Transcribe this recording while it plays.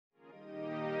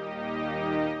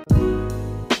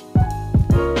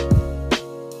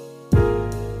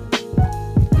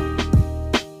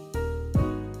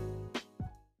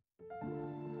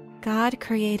God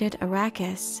created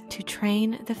Arrakis to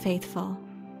train the faithful.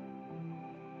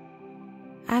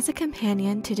 As a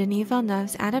companion to Denis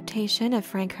Villeneuve's adaptation of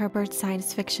Frank Herbert's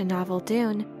science fiction novel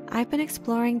Dune, I've been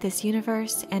exploring this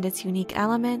universe and its unique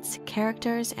elements,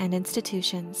 characters, and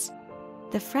institutions.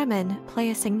 The Fremen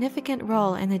play a significant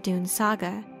role in the Dune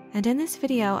saga, and in this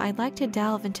video I'd like to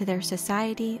delve into their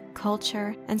society,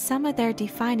 culture, and some of their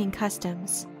defining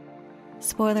customs.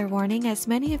 Spoiler warning, as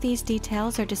many of these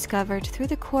details are discovered through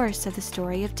the course of the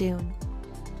story of Dune.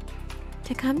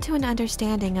 To come to an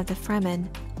understanding of the Fremen,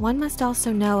 one must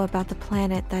also know about the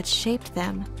planet that shaped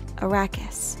them,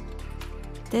 Arrakis.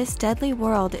 This deadly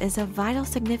world is of vital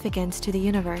significance to the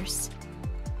universe.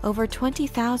 Over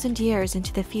 20,000 years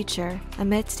into the future,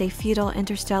 amidst a feudal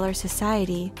interstellar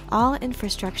society, all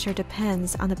infrastructure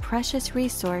depends on the precious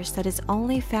resource that is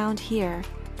only found here,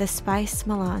 the spice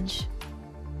melange.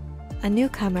 A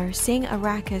newcomer seeing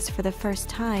Arrakis for the first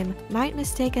time might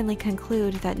mistakenly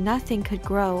conclude that nothing could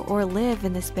grow or live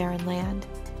in this barren land.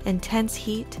 Intense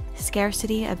heat,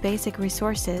 scarcity of basic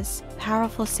resources,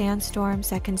 powerful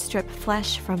sandstorms that can strip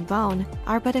flesh from bone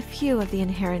are but a few of the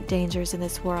inherent dangers in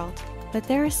this world. But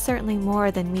there is certainly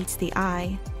more than meets the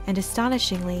eye, and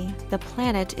astonishingly, the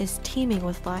planet is teeming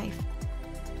with life.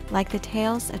 Like the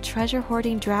tales of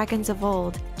treasure-hoarding dragons of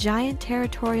old, giant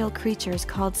territorial creatures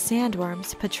called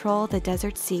sandworms patrol the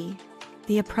desert sea.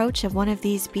 The approach of one of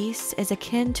these beasts is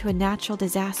akin to a natural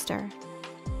disaster.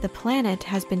 The planet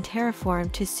has been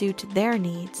terraformed to suit their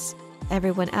needs.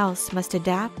 Everyone else must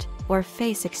adapt or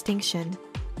face extinction.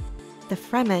 The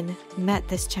Fremen met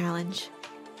this challenge.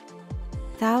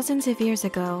 Thousands of years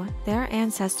ago, their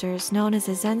ancestors, known as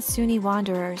the Zen-Sunni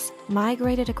Wanderers,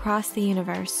 migrated across the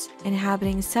universe,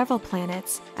 inhabiting several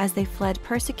planets as they fled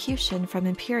persecution from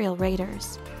imperial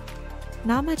raiders.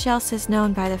 Not much else is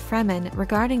known by the Fremen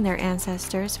regarding their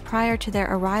ancestors prior to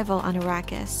their arrival on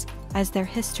Arrakis, as their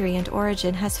history and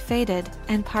origin has faded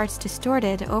and parts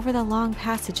distorted over the long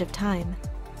passage of time.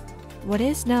 What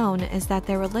is known is that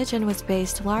their religion was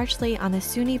based largely on the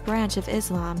Sunni branch of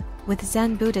Islam with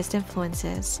Zen Buddhist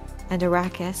influences, and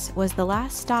Arrakis was the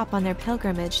last stop on their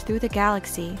pilgrimage through the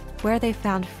galaxy where they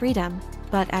found freedom,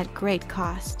 but at great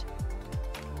cost.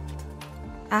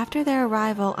 After their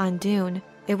arrival on Dune,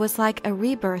 it was like a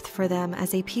rebirth for them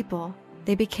as a people.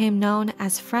 They became known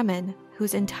as Fremen,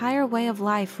 whose entire way of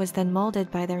life was then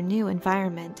molded by their new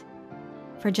environment.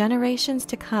 For generations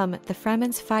to come, the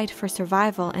Fremen's fight for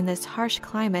survival in this harsh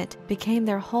climate became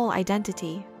their whole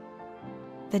identity.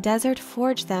 The desert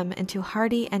forged them into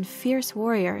hardy and fierce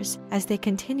warriors as they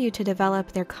continued to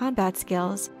develop their combat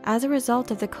skills as a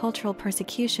result of the cultural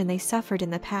persecution they suffered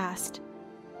in the past.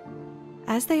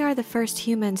 As they are the first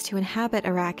humans to inhabit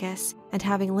Arrakis, and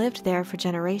having lived there for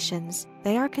generations,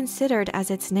 they are considered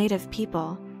as its native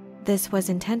people. This was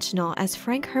intentional as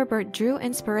Frank Herbert drew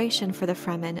inspiration for the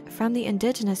Fremen from the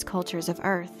indigenous cultures of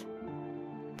Earth.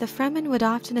 The Fremen would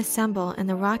often assemble in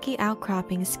the rocky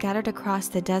outcroppings scattered across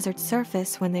the desert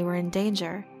surface when they were in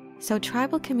danger, so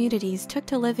tribal communities took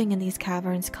to living in these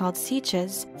caverns called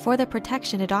sieches for the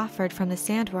protection it offered from the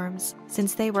sandworms,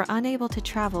 since they were unable to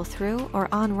travel through or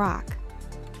on rock.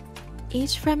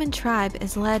 Each Fremen tribe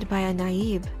is led by a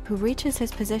Naib, who reaches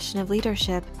his position of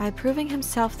leadership by proving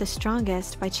himself the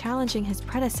strongest by challenging his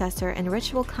predecessor in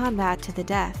ritual combat to the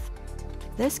death.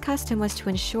 This custom was to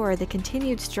ensure the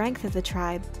continued strength of the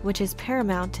tribe, which is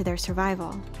paramount to their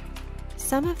survival.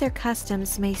 Some of their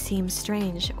customs may seem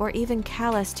strange or even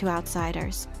callous to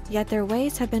outsiders, yet their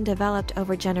ways have been developed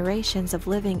over generations of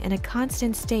living in a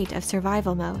constant state of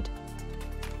survival mode.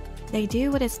 They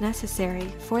do what is necessary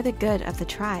for the good of the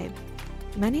tribe.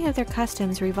 Many of their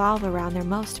customs revolve around their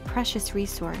most precious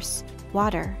resource,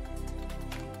 water.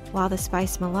 While the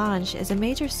spice melange is a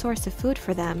major source of food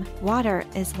for them, water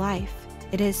is life.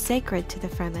 It is sacred to the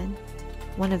Fremen.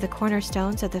 One of the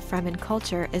cornerstones of the Fremen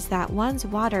culture is that one's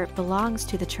water belongs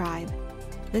to the tribe.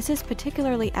 This is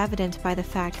particularly evident by the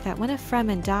fact that when a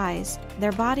Fremen dies,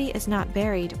 their body is not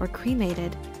buried or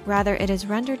cremated, rather it is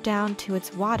rendered down to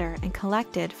its water and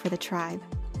collected for the tribe.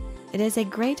 It is a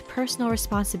great personal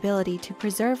responsibility to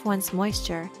preserve one's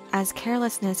moisture, as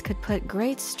carelessness could put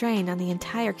great strain on the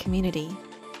entire community.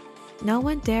 No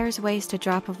one dares waste a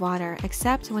drop of water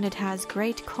except when it has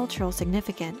great cultural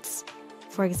significance.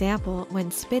 For example,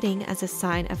 when spitting as a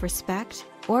sign of respect,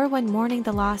 or when mourning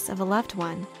the loss of a loved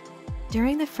one.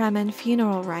 During the Fremen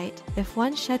funeral rite, if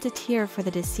one sheds a tear for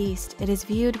the deceased, it is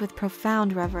viewed with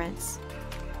profound reverence.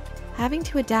 Having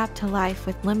to adapt to life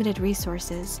with limited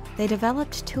resources, they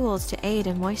developed tools to aid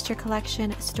in moisture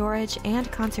collection, storage,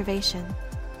 and conservation.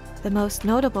 The most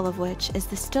notable of which is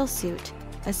the still suit,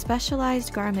 a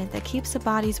specialized garment that keeps a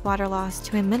body's water loss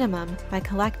to a minimum by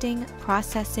collecting,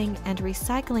 processing, and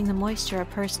recycling the moisture a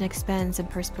person expends in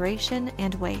perspiration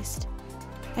and waste.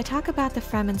 I talk about the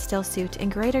Fremen stillsuit in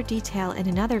greater detail in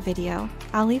another video.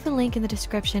 I'll leave a link in the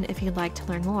description if you'd like to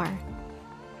learn more.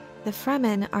 The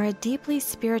Fremen are a deeply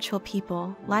spiritual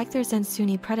people like their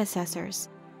Zensunni predecessors,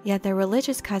 yet their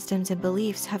religious customs and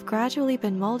beliefs have gradually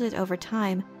been molded over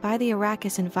time by the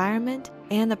Arrakis environment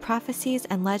and the prophecies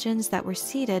and legends that were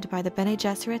seeded by the Bene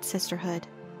Gesserit sisterhood.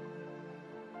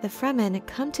 The Fremen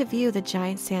come to view the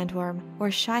giant sandworm, or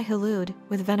Shai-Hulud,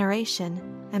 with veneration,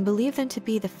 and believe them to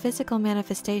be the physical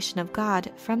manifestation of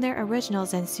God from their original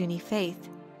Zensunni faith.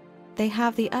 They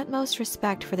have the utmost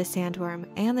respect for the sandworm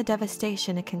and the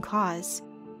devastation it can cause.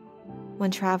 When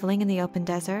traveling in the open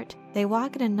desert, they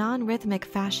walk in a non-rhythmic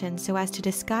fashion so as to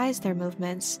disguise their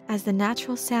movements as the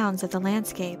natural sounds of the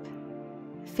landscape.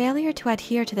 Failure to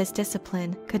adhere to this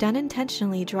discipline could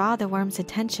unintentionally draw the worm's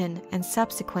attention and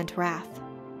subsequent wrath.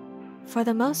 For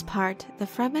the most part, the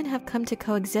Fremen have come to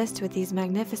coexist with these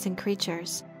magnificent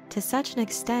creatures, to such an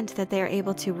extent that they are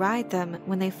able to ride them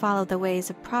when they follow the ways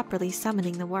of properly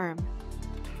summoning the worm.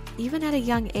 Even at a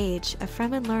young age, a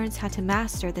Fremen learns how to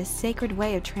master this sacred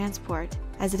way of transport,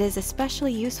 as it is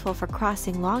especially useful for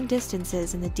crossing long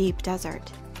distances in the deep desert.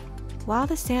 While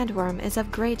the sandworm is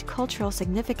of great cultural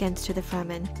significance to the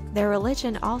Fremen, their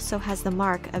religion also has the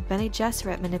mark of Bene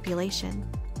Gesserit manipulation.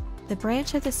 The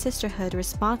branch of the sisterhood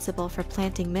responsible for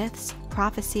planting myths,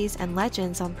 prophecies, and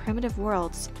legends on primitive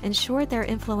worlds ensured their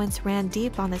influence ran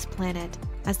deep on this planet,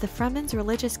 as the Fremen's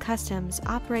religious customs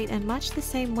operate in much the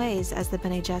same ways as the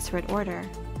Bene Gesserit order.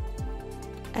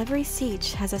 Every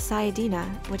siege has a Sayadina,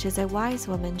 which is a wise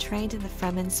woman trained in the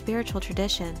Fremen spiritual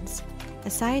traditions. A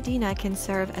Sayadina can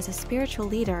serve as a spiritual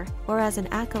leader or as an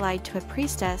acolyte to a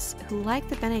priestess who, like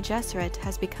the Bene Gesserit,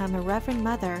 has become a reverend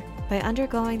mother by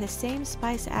undergoing the same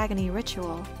spice agony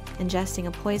ritual, ingesting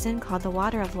a poison called the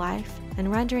Water of Life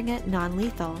and rendering it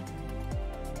non-lethal.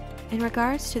 In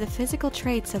regards to the physical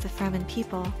traits of the Fremen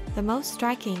people, the most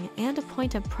striking and a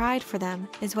point of pride for them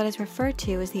is what is referred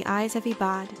to as the Eyes of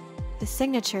Ibad, the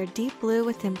signature deep blue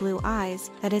within blue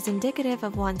eyes that is indicative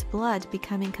of one's blood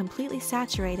becoming completely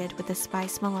saturated with the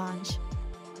spice melange.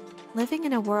 Living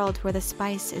in a world where the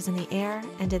spice is in the air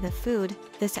and in the food,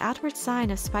 this outward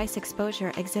sign of spice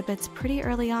exposure exhibits pretty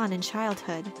early on in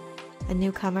childhood. A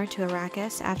newcomer to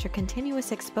Arrakis after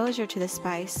continuous exposure to the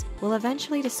spice will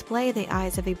eventually display the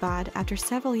Eyes of Ibad after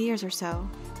several years or so.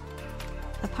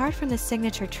 Apart from the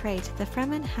signature trait, the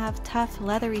Fremen have tough,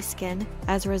 leathery skin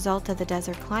as a result of the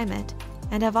desert climate,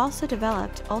 and have also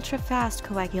developed ultra-fast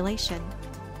coagulation.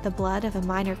 The blood of a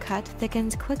minor cut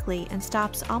thickens quickly and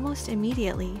stops almost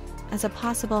immediately as a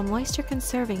possible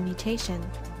moisture-conserving mutation.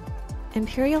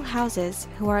 Imperial houses,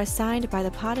 who are assigned by the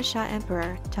Padishah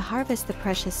Emperor to harvest the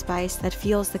precious spice that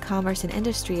fuels the commerce and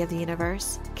industry of the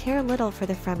universe, care little for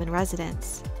the Fremen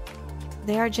residents.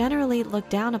 They are generally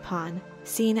looked down upon,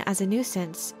 seen as a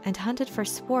nuisance, and hunted for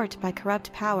sport by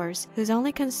corrupt powers whose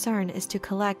only concern is to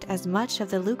collect as much of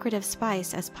the lucrative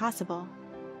spice as possible.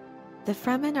 The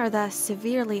Fremen are thus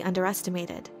severely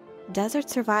underestimated. Desert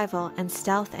survival and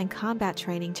stealth and combat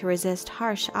training to resist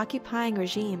harsh occupying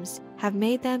regimes have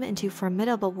made them into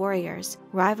formidable warriors,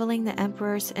 rivaling the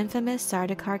Emperor's infamous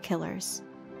Sardaukar killers.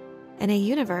 In a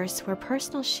universe where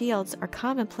personal shields are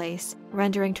commonplace,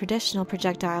 rendering traditional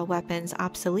projectile weapons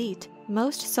obsolete,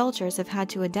 most soldiers have had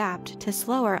to adapt to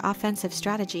slower offensive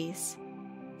strategies.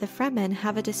 The Fremen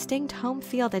have a distinct home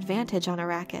field advantage on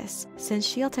Arrakis, since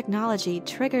shield technology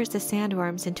triggers the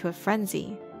sandworms into a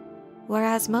frenzy.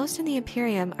 Whereas most in the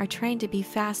Imperium are trained to be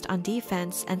fast on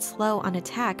defense and slow on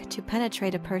attack to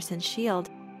penetrate a person's shield,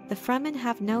 the Fremen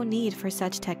have no need for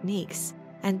such techniques,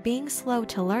 and being slow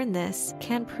to learn this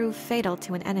can prove fatal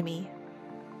to an enemy.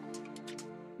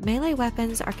 Melee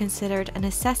weapons are considered a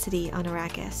necessity on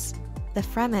Arrakis. The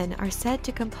Fremen are said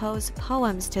to compose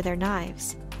poems to their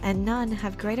knives, and none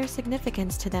have greater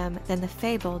significance to them than the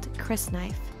fabled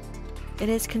crysknife. It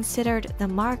is considered the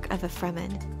mark of a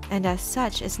Fremen, and as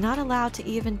such is not allowed to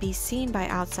even be seen by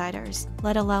outsiders,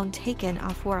 let alone taken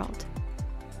off-world.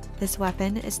 This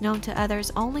weapon is known to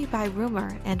others only by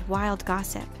rumor and wild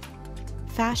gossip.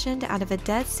 Fashioned out of a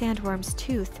dead sandworm's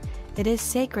tooth, it is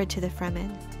sacred to the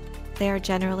Fremen. They are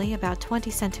generally about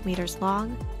 20 centimeters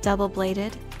long,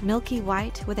 double-bladed, milky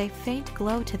white with a faint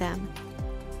glow to them.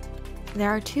 There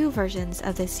are two versions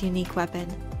of this unique weapon: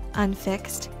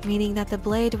 unfixed, meaning that the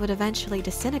blade would eventually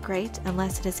disintegrate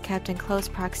unless it is kept in close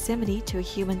proximity to a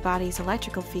human body's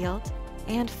electrical field,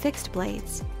 and fixed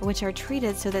blades, which are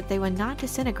treated so that they would not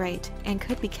disintegrate and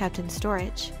could be kept in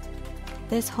storage.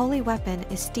 This holy weapon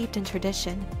is steeped in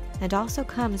tradition, and also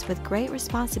comes with great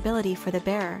responsibility for the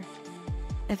bearer.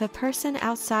 If a person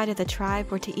outside of the tribe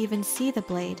were to even see the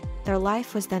blade, their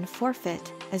life was then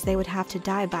forfeit, as they would have to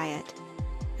die by it.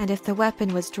 And if the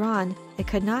weapon was drawn, it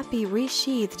could not be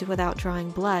resheathed without drawing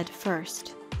blood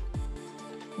first.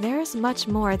 There is much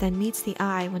more than meets the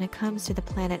eye when it comes to the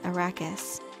planet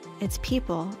Arrakis. Its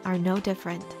people are no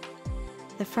different.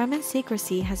 The Fremen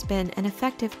secrecy has been an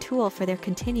effective tool for their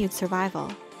continued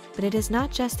survival, but it is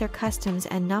not just their customs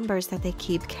and numbers that they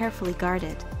keep carefully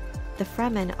guarded. The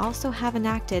Fremen also have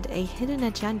enacted a hidden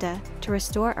agenda to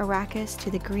restore Arrakis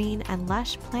to the green and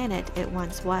lush planet it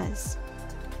once was.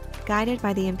 Guided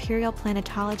by the Imperial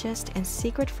planetologist and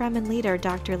secret Fremen leader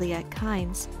Dr. Liet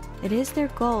Kynes, it is their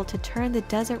goal to turn the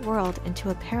desert world into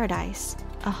a paradise,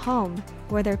 a home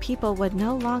where their people would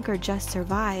no longer just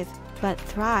survive, but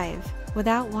thrive,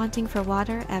 without wanting for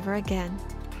water ever again.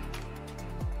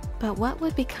 But what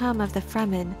would become of the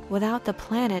Fremen without the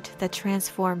planet that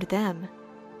transformed them?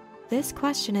 This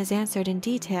question is answered in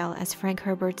detail as Frank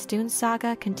Herbert's Dune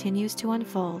saga continues to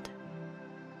unfold.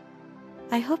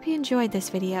 I hope you enjoyed this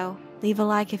video. Leave a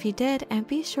like if you did, and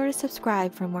be sure to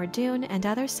subscribe for more Dune and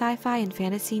other sci-fi and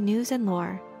fantasy news and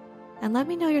lore. And let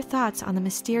me know your thoughts on the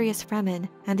mysterious Fremen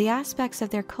and the aspects of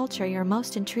their culture you're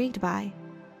most intrigued by.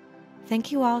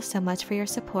 Thank you all so much for your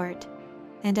support,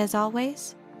 and as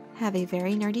always, have a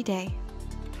very nerdy day.